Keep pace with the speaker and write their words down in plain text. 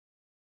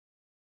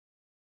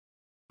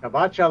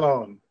Shabbat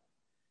Shalom.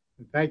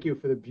 And thank you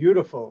for the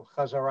beautiful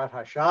Chazarat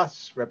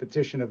Hashas,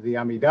 repetition of the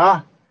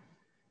Amidah.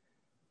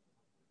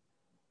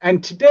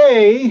 And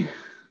today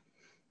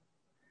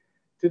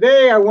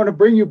I want to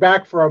bring you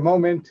back for a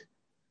moment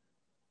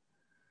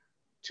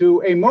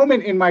to a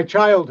moment in my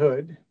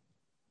childhood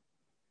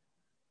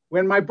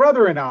when my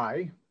brother and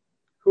I,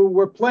 who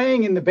were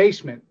playing in the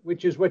basement,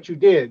 which is what you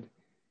did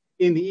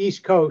in the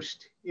East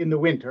Coast in the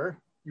winter,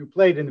 you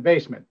played in the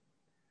basement.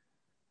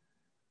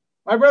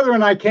 My brother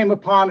and I came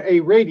upon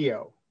a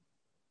radio.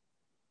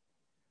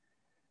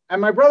 And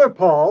my brother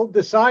Paul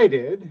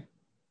decided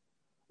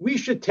we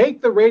should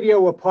take the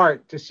radio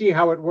apart to see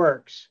how it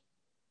works,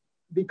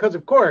 because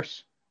of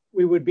course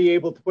we would be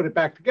able to put it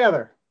back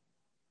together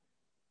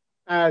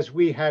as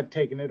we had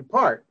taken it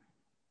apart.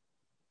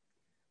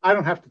 I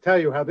don't have to tell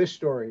you how this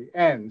story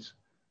ends.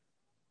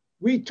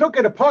 We took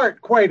it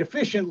apart quite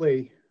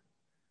efficiently.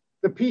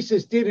 The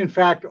pieces did in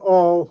fact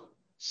all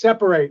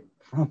separate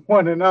from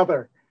one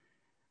another,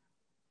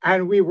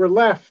 and we were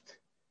left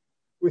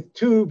with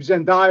tubes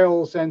and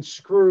dials and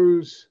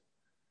screws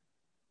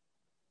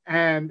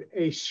and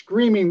a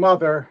screaming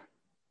mother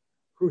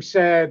who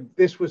said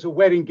this was a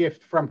wedding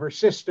gift from her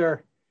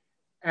sister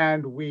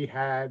and we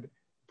had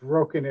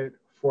broken it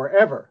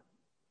forever.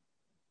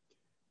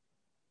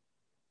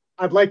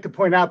 I'd like to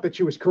point out that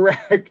she was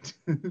correct,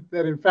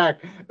 that in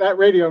fact that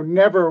radio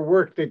never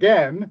worked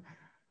again.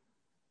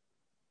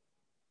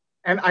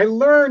 And I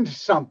learned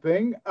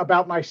something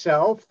about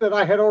myself that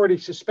I had already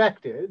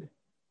suspected,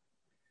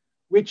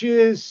 which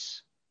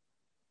is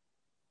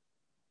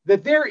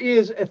that there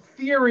is a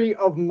theory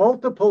of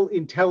multiple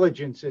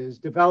intelligences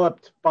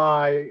developed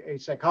by a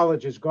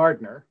psychologist,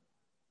 Gardner.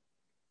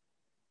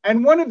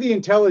 And one of the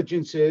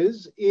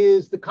intelligences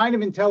is the kind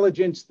of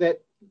intelligence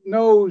that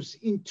knows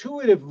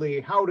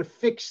intuitively how to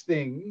fix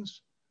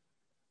things,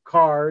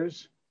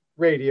 cars,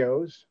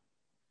 radios,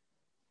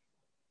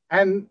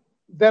 and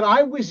that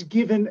I was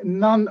given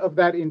none of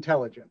that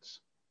intelligence.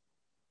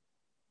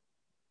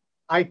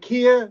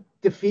 IKEA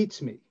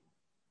defeats me.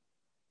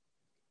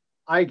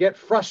 I get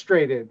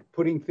frustrated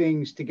putting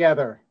things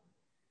together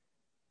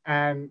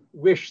and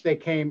wish they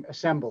came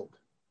assembled.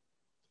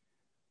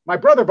 My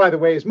brother, by the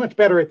way, is much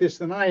better at this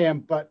than I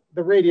am, but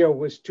the radio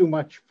was too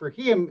much for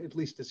him, at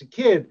least as a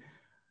kid.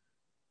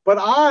 But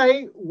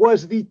I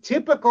was the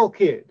typical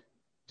kid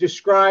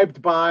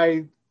described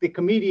by the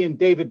comedian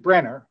David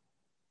Brenner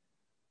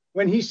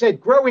when he said,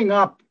 growing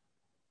up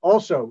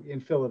also in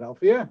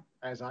Philadelphia,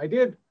 as I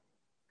did,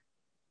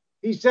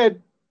 he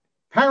said,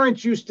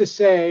 parents used to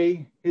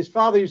say, his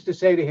father used to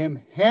say to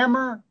him,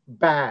 hammer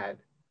bad,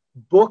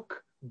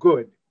 book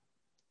good.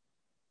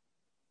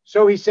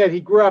 So he said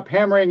he grew up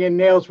hammering in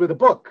nails with a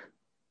book.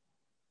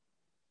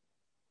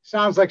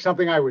 Sounds like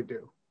something I would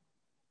do.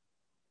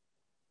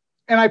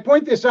 And I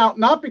point this out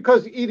not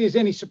because it is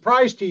any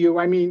surprise to you.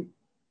 I mean,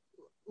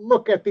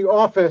 look at the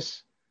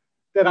office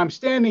that I'm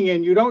standing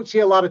in. You don't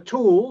see a lot of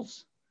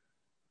tools,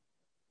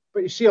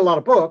 but you see a lot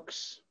of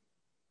books.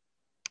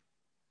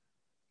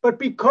 But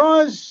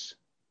because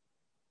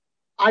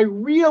I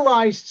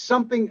realized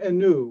something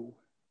anew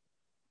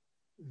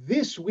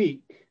this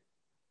week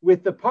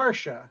with the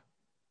Parsha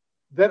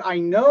that I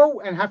know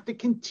and have to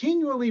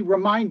continually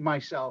remind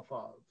myself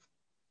of,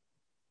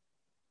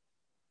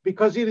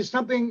 because it is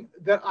something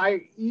that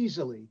I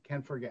easily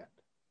can forget.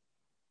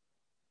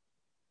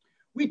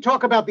 We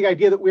talk about the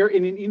idea that we're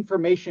in an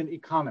information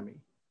economy,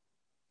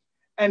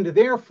 and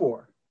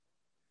therefore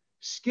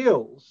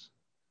skills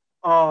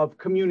of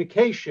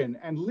communication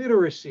and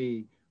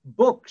literacy,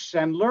 books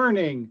and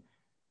learning,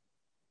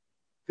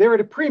 they're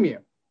at a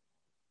premium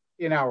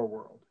in our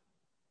world.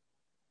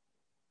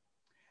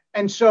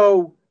 And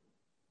so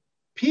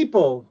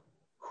people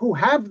who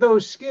have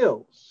those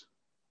skills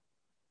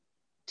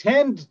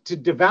tend to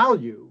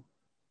devalue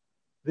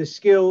the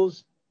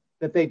skills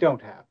that they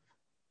don't have.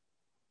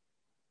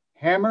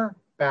 Hammer,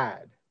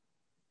 bad.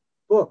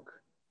 Book,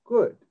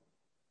 good.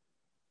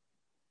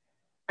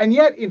 And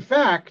yet, in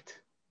fact,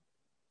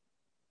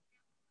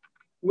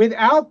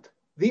 without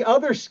the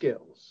other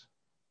skills,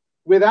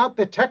 without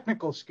the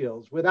technical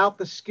skills, without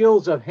the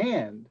skills of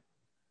hand,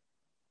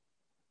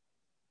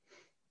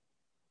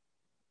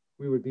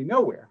 we would be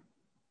nowhere.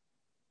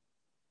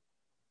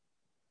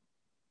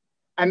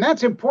 And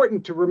that's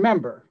important to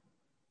remember,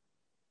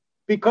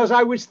 because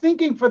I was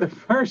thinking for the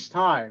first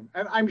time,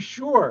 and I'm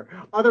sure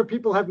other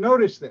people have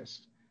noticed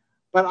this,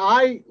 but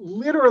I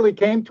literally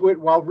came to it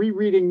while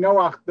rereading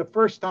Noah the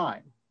first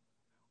time.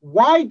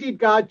 Why did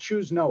God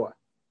choose Noah?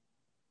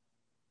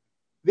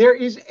 There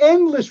is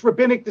endless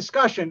rabbinic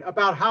discussion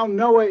about how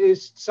Noah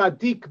is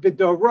tzaddik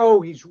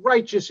b'doro, he's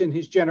righteous in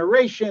his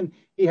generation,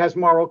 he has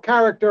moral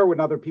character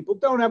when other people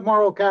don't have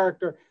moral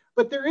character.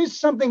 But there is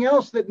something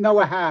else that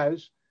Noah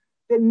has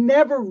that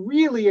never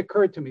really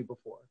occurred to me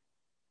before.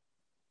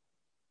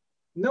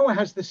 Noah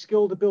has the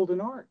skill to build an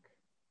ark.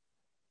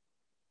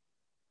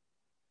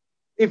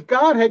 If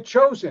God had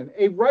chosen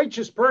a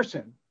righteous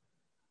person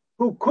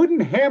who couldn't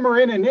hammer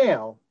in a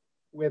nail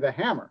with a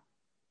hammer,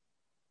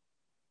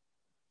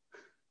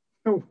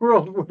 the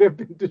world would have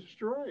been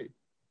destroyed.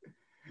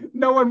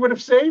 no one would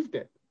have saved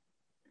it.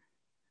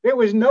 It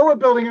was Noah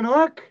building an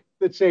ark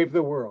that saved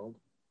the world.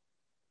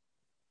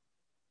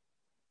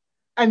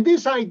 And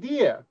this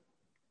idea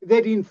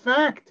that, in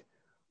fact,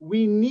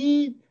 we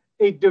need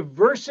a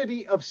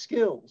diversity of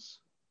skills,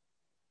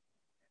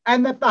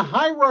 and that the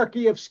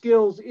hierarchy of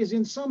skills is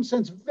in some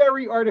sense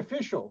very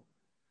artificial,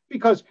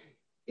 because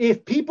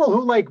if people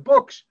who like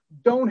books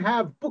don't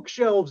have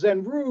bookshelves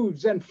and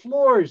roofs and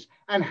floors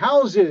and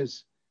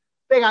houses,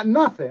 they got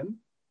nothing.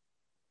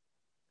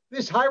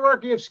 This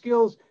hierarchy of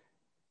skills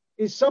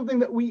is something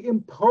that we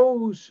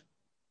impose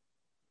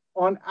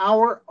on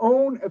our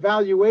own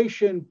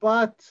evaluation,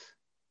 but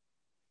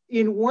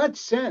in what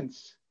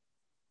sense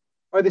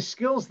are the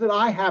skills that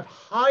I have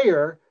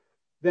higher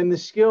than the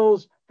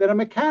skills that a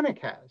mechanic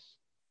has?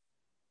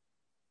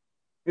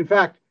 In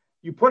fact,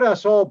 you put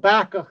us all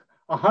back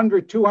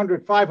 100,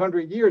 200,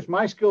 500 years,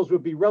 my skills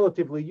would be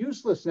relatively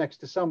useless next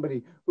to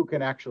somebody who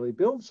can actually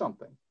build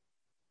something.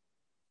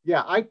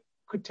 Yeah, I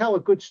could tell a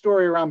good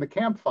story around the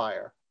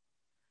campfire,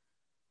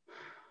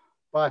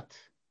 but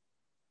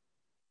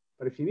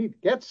if you need to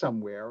get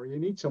somewhere, or you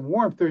need some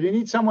warmth, or you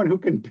need someone who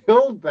can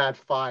build that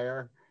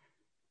fire,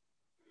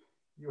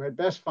 you had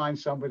best find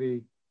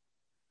somebody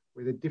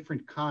with a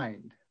different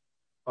kind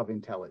of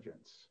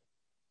intelligence.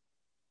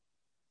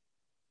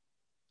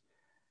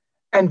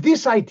 And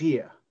this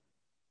idea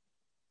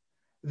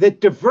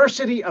that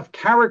diversity of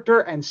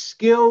character and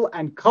skill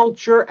and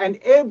culture and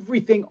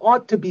everything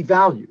ought to be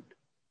valued,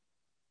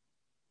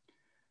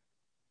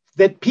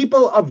 that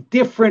people of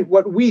different,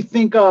 what we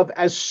think of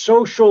as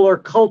social or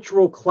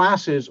cultural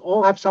classes,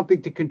 all have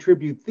something to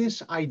contribute,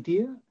 this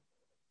idea,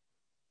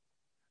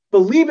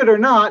 believe it or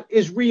not,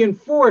 is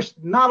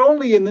reinforced not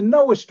only in the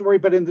Noah story,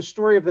 but in the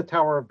story of the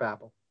Tower of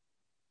Babel.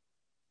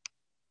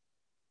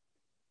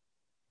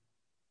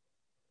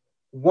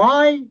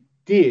 Why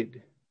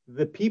did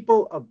the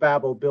people of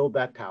Babel build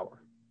that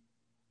tower?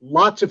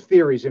 Lots of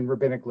theories in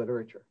rabbinic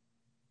literature.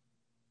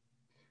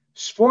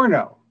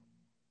 Sforno,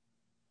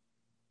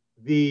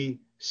 the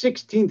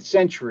 16th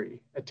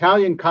century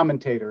Italian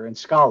commentator and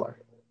scholar,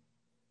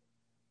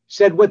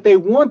 said what they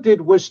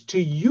wanted was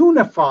to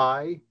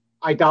unify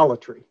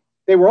idolatry.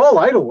 They were all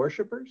idol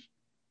worshippers.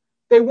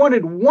 They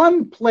wanted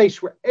one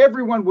place where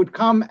everyone would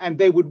come and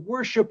they would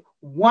worship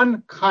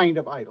one kind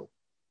of idol.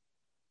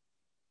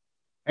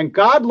 And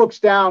God looks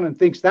down and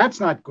thinks that's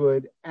not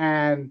good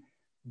and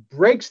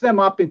breaks them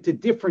up into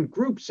different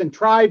groups and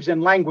tribes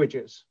and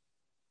languages.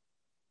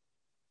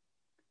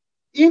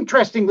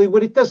 Interestingly,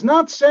 what it does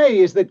not say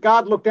is that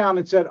God looked down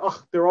and said,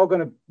 oh, they're all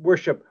going to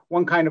worship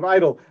one kind of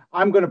idol.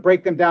 I'm going to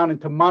break them down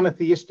into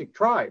monotheistic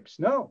tribes.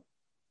 No,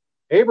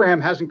 Abraham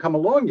hasn't come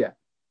along yet.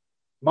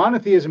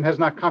 Monotheism has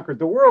not conquered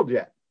the world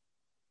yet.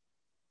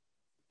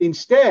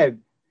 Instead,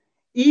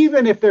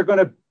 even if they're going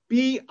to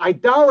be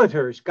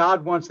idolaters,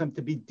 God wants them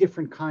to be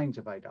different kinds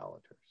of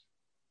idolaters.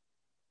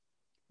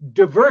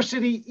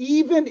 Diversity,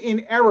 even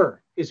in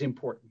error, is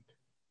important.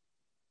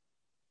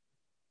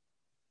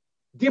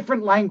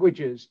 Different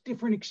languages,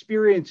 different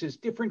experiences,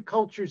 different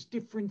cultures,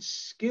 different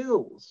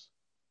skills.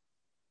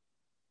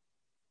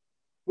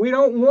 We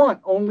don't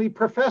want only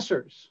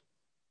professors,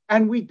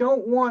 and we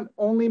don't want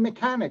only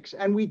mechanics,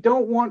 and we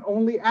don't want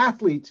only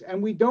athletes,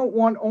 and we don't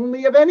want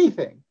only of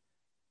anything.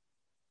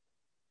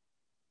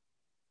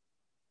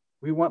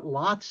 We want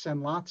lots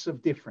and lots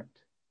of different.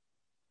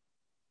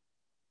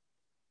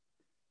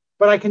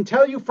 But I can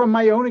tell you from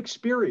my own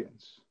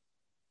experience,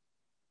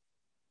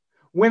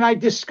 when I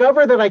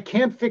discover that I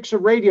can't fix a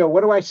radio,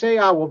 what do I say?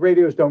 Well,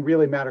 radios don't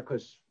really matter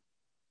because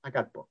I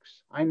got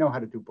books. I know how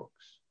to do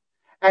books.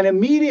 And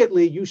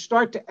immediately you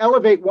start to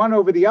elevate one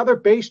over the other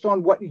based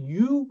on what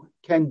you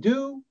can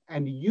do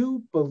and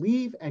you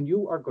believe and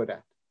you are good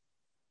at.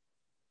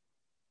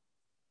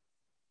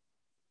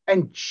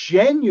 And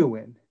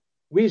genuine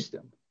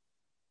wisdom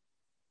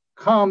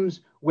comes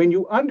when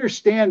you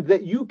understand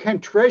that you can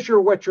treasure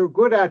what you're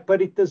good at,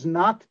 but it does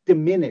not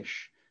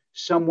diminish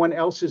someone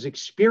else's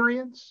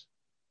experience,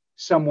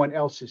 someone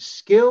else's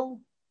skill,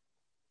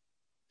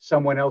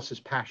 someone else's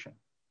passion.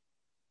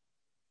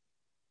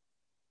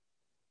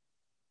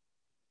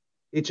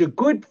 It's a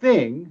good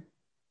thing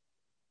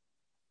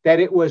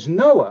that it was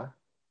Noah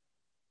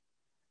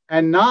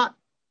and not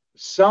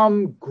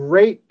some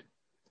great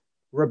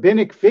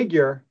rabbinic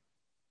figure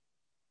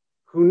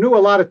who knew a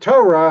lot of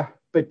Torah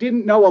but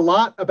didn't know a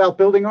lot about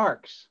building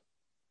arks.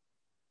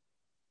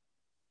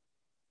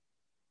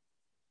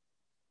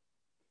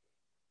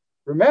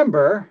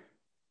 Remember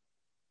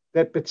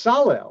that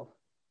Bezalel,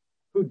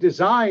 who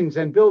designs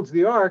and builds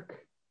the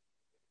ark,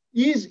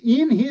 is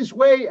in his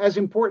way as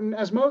important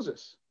as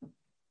Moses,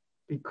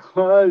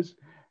 because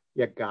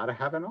you gotta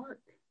have an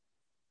ark.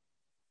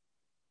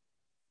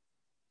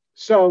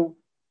 So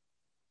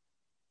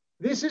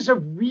this is a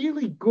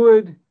really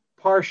good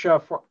parsha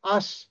for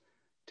us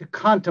to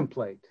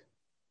contemplate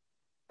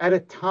at a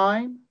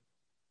time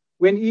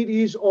when it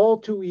is all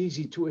too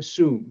easy to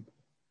assume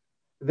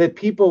that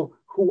people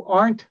who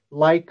aren't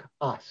like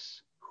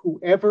us,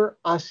 whoever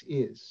us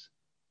is,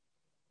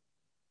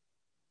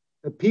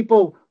 the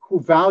people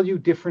who value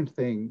different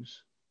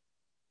things,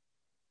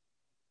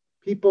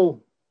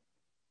 people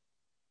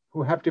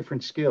who have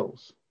different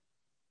skills,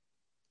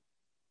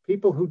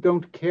 people who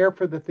don't care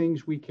for the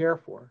things we care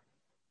for,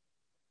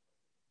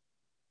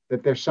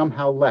 that they're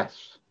somehow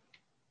less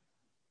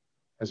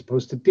as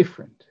opposed to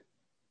different.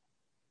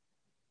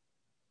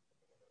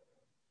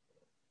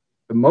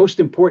 The most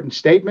important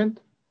statement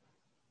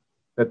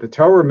that the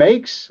Torah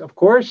makes, of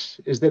course,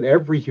 is that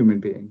every human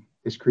being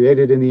is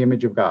created in the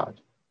image of God.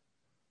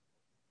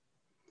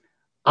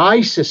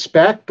 I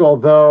suspect,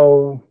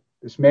 although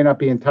this may not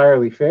be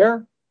entirely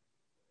fair,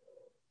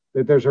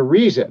 that there's a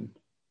reason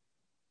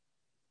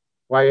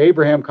why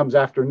Abraham comes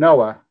after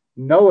Noah.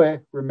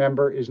 Noah,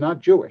 remember, is not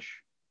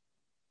Jewish.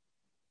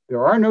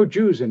 There are no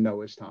Jews in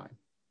Noah's time.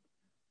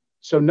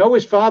 So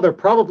Noah's father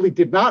probably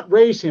did not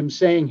raise him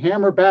saying,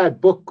 hammer bad,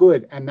 book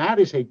good. And that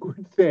is a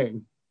good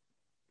thing,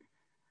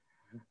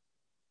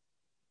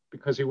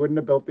 because he wouldn't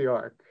have built the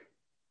ark.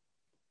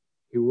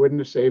 He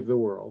wouldn't have saved the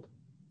world.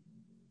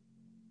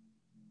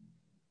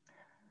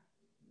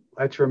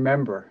 Let's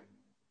remember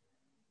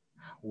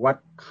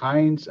what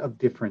kinds of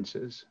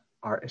differences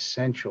are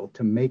essential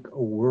to make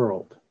a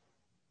world.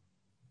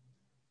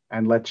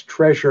 And let's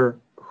treasure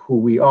who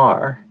we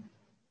are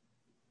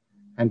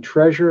and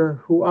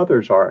treasure who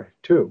others are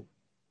too.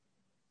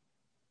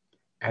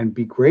 And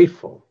be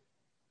grateful,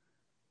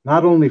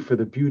 not only for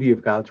the beauty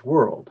of God's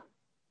world,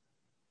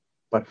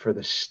 but for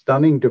the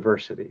stunning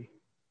diversity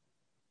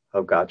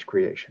of God's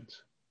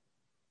creations.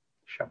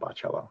 Shabbat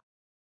Shalom.